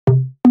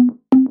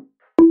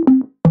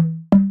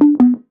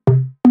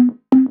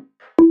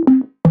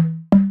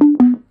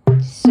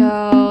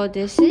So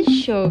this is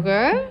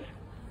Sugar.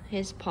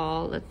 His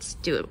paw. Let's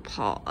do a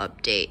paw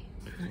update.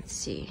 Let's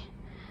see.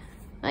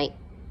 Right.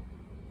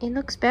 It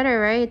looks better,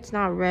 right? It's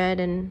not red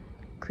and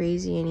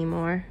crazy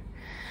anymore.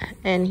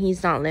 And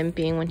he's not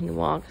limping when he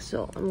walks.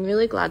 So I'm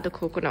really glad the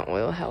coconut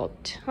oil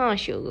helped. Huh,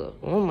 Sugar?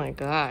 Oh my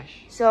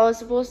gosh. So I was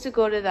supposed to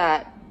go to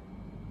that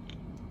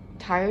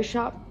tire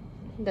shop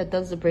that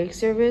does the brake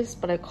service,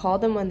 but I called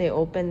them when they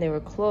opened. They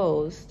were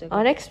closed.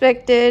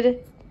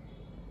 Unexpected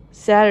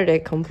Saturday,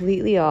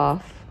 completely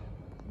off.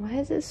 Why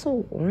is it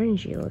so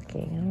orangey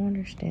looking? I don't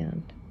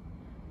understand.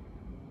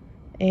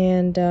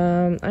 And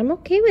I'm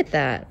okay with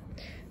that.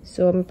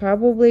 So I'm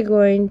probably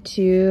going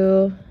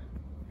to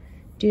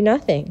do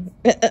nothing.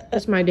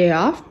 It's my day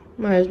off.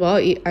 Might as well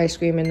eat ice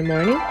cream in the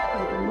morning.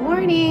 Good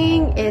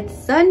morning. It's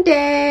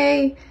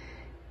Sunday.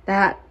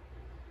 That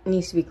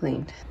needs to be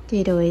cleaned.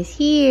 Tito is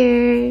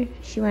here.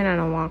 She went on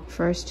a walk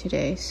first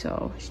today,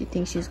 so she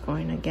thinks she's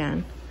going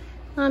again.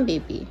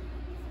 Baby.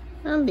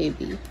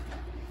 Baby.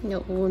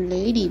 No old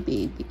lady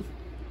baby.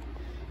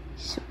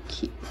 So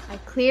cute. I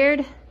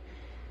cleared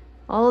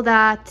all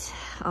that.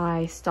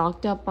 I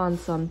stocked up on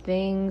some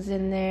things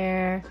in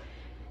there,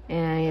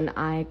 and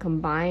I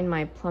combined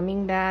my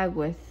plumbing bag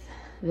with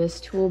this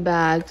tool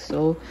bag,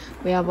 so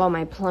we have all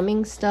my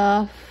plumbing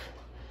stuff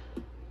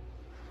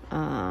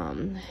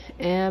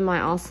and my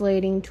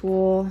oscillating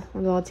tool.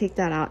 Although I'll take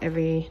that out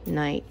every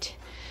night,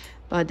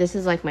 but this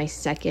is like my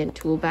second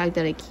tool bag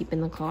that I keep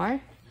in the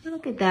car.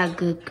 Look at that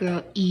good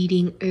girl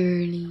eating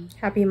early.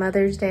 Happy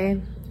Mother's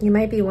Day. You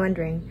might be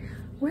wondering,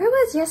 where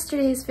was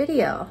yesterday's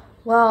video?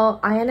 Well,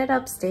 I ended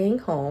up staying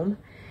home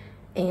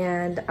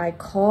and I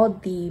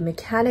called the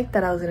mechanic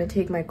that I was gonna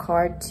take my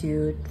car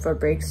to for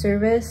brake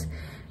service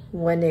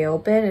when they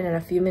opened, and then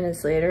a few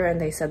minutes later and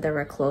they said they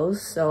were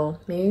closed. So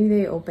maybe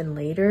they open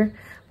later,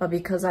 but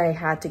because I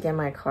had to get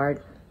my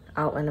car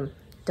out and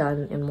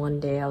done in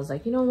one day, I was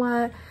like, you know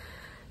what?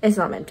 It's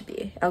not meant to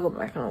be. I'll go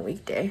back on a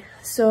weekday.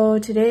 So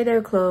today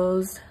they're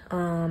closed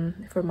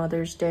for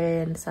Mother's Day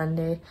and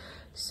Sunday.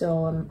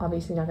 So I'm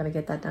obviously not gonna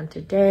get that done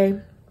today.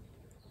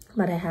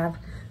 But I have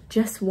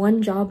just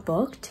one job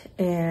booked,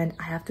 and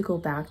I have to go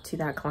back to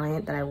that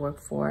client that I work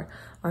for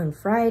on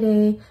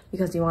Friday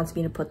because he wants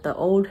me to put the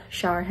old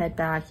shower head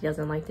back. He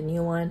doesn't like the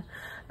new one.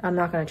 I'm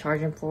not gonna charge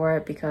him for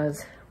it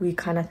because we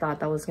kind of thought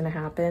that was gonna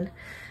happen.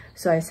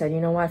 So I said, you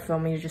know what, if you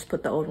want me to just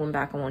put the old one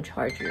back, I won't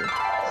charge you.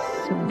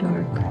 So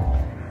dark.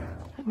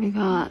 We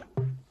got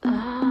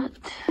that.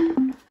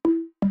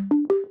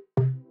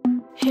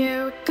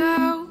 Here we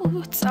go.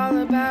 It's all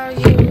about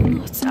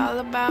you. It's all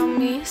about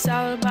me. It's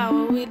all about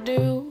what we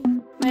do.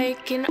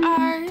 Making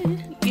art,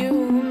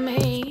 you and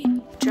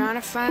me. Trying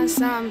to find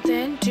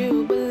something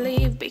to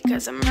believe,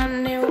 because I'm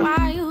running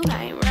wild,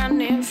 I ain't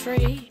running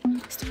free.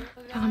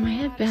 Got my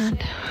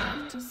headband.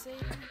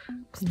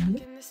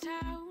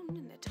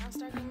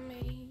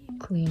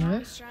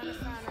 Cleaner.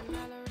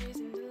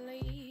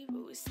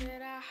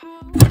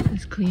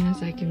 As clean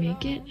as I can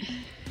make it.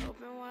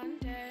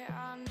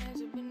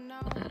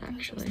 That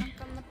actually.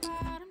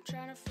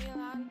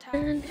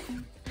 And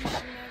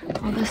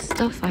all the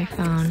stuff I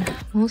found,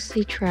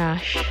 mostly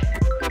trash.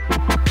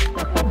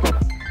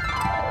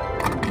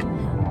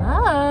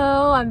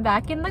 Hello, I'm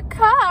back in the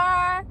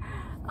car.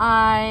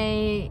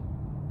 I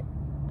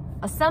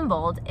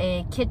assembled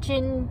a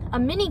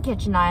mini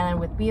kitchen island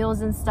with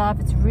wheels and stuff.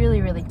 It's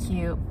really, really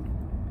cute.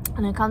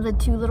 And it comes with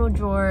 2 little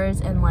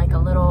drawers and like a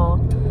little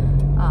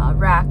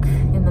rack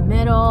in the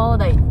middle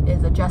that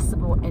is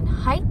adjustable in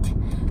height.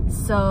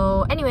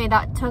 So anyway,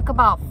 that took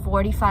about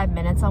 45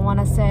 minutes, I want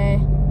to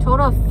say.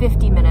 Total of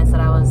 50 minutes that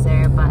I was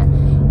there, but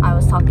I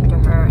was talking to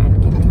her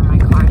and giving her my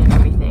card and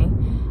everything.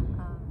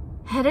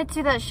 Headed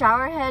to that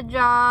shower head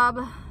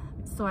job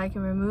so I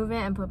can remove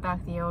it and put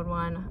back the old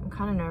one. I'm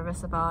kind of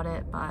nervous about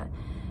it, but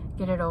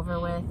get it over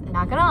with. And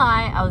not gonna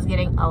lie, I was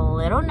getting a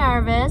little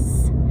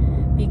nervous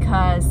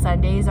because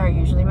Sundays are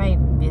usually my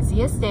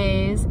busiest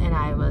days, and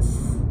I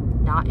was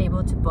not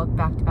able to book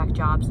back-to-back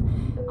jobs.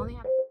 Only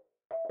have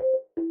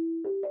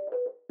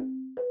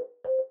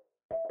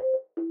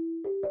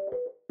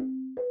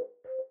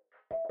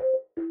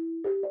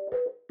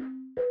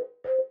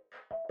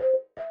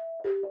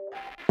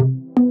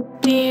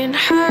being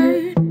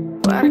hurt,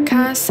 what a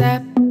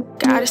concept.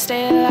 Gotta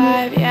stay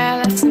alive, yeah,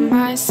 that's the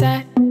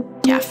mindset.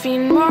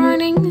 Caffeine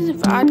mornings,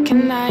 vodka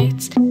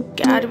nights.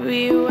 Gotta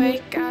be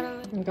awake, gotta...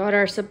 We got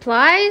our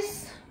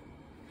supplies,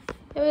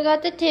 and we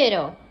got the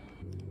Tito.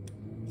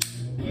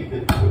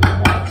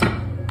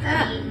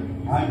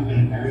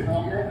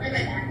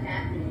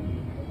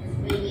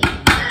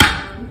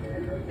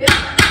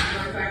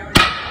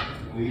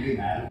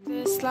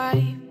 This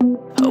life,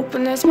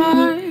 hoping there's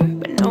more,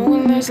 but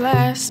knowing there's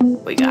less.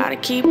 We gotta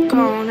keep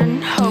going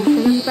and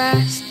hoping the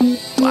best.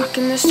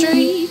 Walking the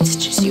streets,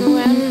 just you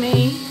and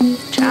me,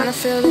 trying to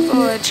fill the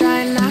void,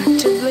 trying not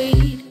to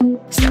bleed.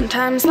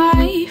 Sometimes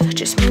life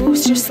just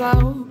moves too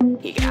slow.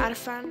 You gotta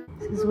find.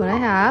 This is what I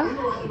have.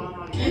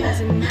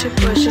 To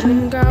push it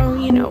and go,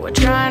 you know we're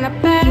trying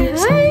our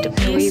best to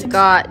be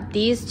got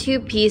these two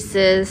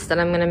pieces that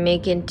I'm gonna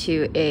make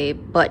into a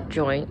butt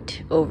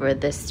joint over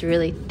this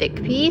really thick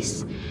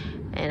piece,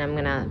 and I'm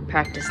gonna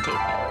practice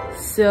taping.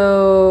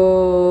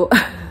 So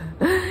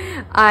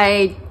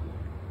I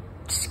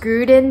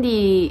screwed in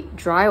the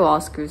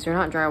drywall screws. They're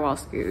not drywall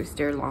screws,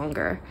 they're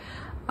longer.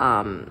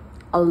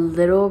 A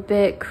little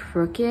bit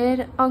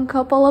crooked on a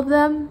couple of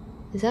them.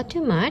 Is that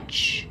too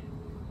much?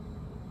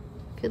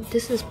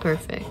 This is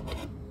perfect.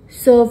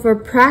 So for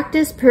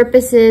practice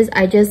purposes,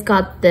 I just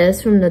got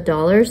this from the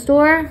dollar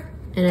store,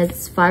 and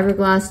it's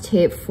fiberglass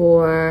tape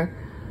for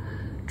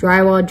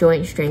drywall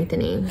joint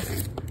strengthening.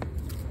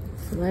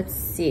 So let's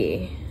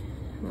see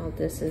how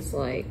this is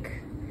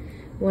like.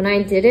 When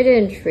I did it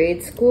in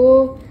trade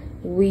school,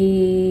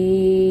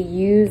 we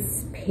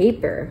used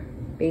paper,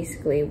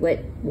 basically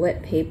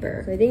wet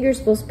paper. So I think you're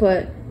supposed to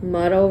put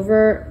mud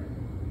over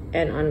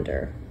and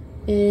under.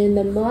 And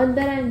the mud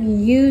that I'm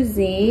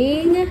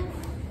using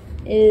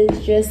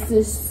is just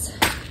this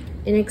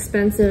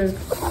inexpensive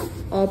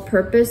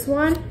all-purpose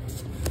one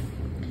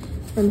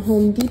from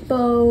Home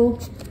Depot.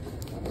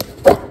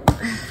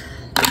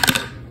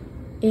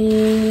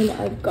 And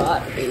I've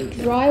got a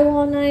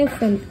drywall knife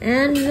from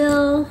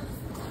Anvil.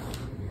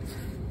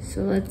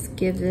 So let's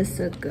give this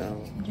a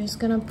go. I'm just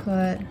gonna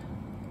put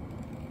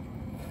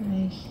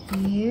right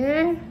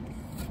here.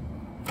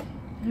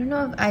 I don't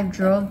know if I've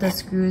drilled the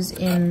screws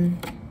in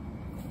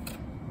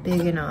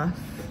big enough.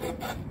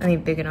 I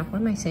mean big enough,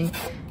 what am I saying?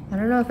 I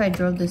don't know if I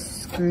drilled the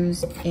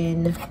screws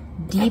in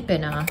deep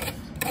enough,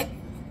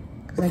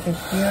 because I can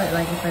feel it.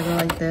 Like if I go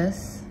like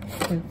this,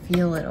 I can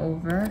feel it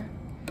over.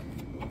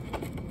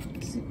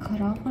 Does it cut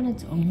off on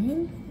its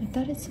own? I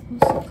thought it's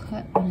supposed to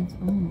cut on its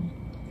own.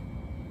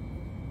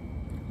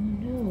 Oh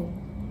no.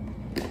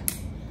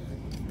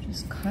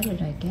 Just cut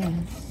it, I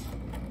guess.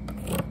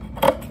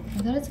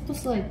 I thought it's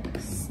supposed to like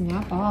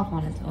snap off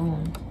on its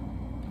own.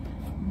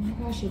 Oh my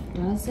gosh, it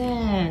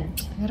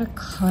doesn't. I gotta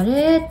cut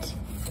it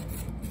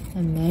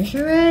and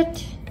measure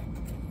it.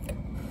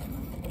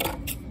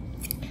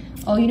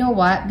 Oh, you know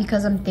what?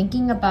 Because I'm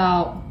thinking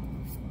about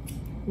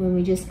when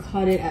we just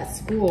cut it at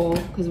school,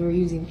 because we're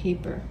using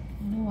paper.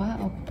 You know what?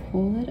 I'll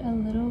pull it a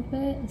little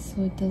bit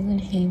so it doesn't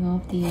hang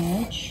off the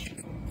edge.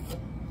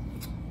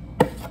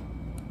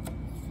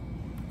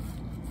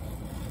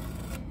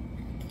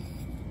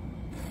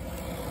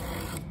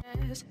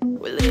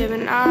 We're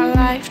living our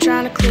life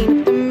trying to clean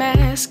up the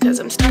mess, cause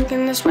I'm stuck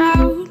in this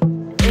route,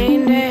 day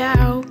in, day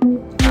out.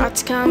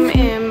 Thoughts come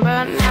in,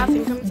 but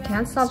nothing comes I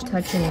can't stop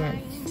touching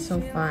it. It's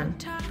so fun.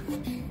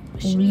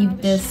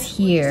 Leave this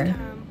here.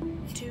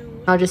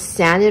 I'll just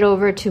sand it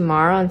over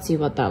tomorrow and see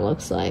what that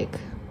looks like.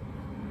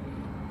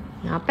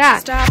 Not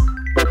bad. Stop.